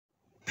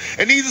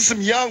And these are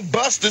some young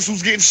busters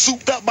who's getting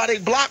souped up by their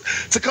block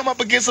to come up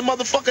against a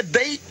motherfucker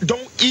they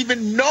don't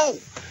even know.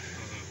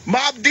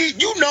 Mobb Deep,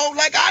 you know,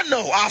 like I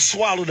know, I'll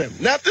swallow them.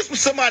 Now, if this was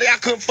somebody I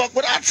couldn't fuck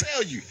with, I'll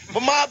tell you.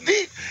 But Mobb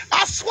Deep,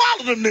 I'll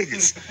swallow them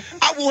niggas.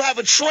 I will have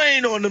a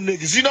train on them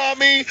niggas. You know what I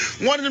mean?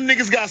 One of them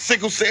niggas got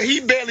sickle cell. He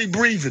barely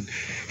breathing.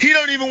 He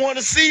don't even want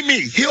to see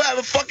me. He'll have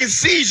a fucking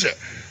seizure.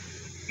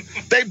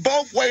 They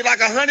both weigh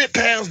like 100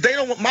 pounds. They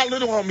don't. My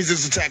little homies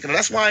is attacking them.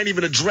 That's why I ain't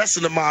even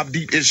addressing the Mobb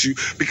Deep issue,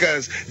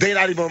 because they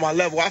not even on my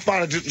level. I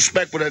find it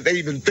disrespectful that they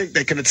even think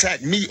they can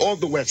attack me or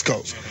the West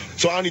Coast.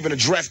 So I don't even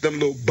address them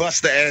little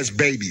buster ass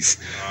babies.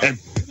 And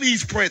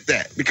please print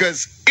that,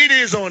 because it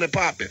is on and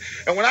popping.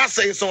 And when I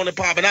say it's on and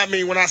popping, I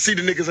mean when I see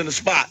the niggas in the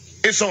spot,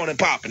 it's on and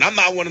popping. I'm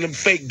not one of them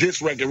fake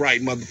diss record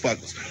writing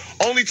motherfuckers.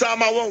 Only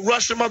time I won't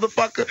rush a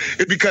motherfucker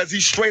is because he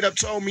straight up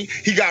told me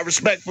he got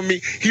respect for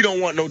me. He don't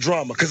want no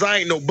drama, because I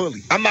ain't no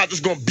bully. I'm not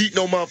just going to beat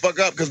no motherfucker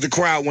up because the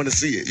crowd want to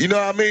see it. You know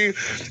what I mean?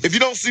 If you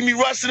don't see me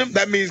rushing them,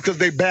 that means because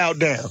they bowed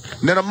down.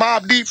 Now the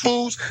Mobb Deep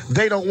fools,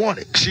 they don't want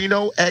it.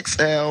 Chino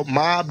XL,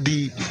 Mobb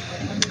Deep,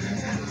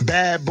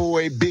 Bad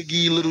Boy,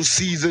 Biggie, Little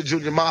Caesar,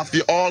 Junior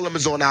Mafia, all of them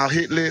is on our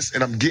hit list,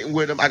 and I'm getting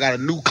with them. I got a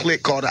new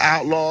clique called The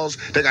Outlaws.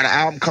 They got an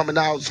album coming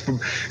out.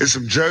 It's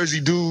some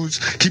Jersey dudes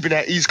keeping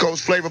that East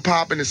Coast flavor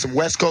popping, and some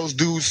West Coast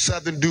dudes,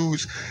 Southern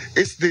dudes.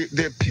 It's the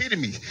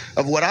epitome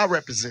of what I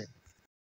represent.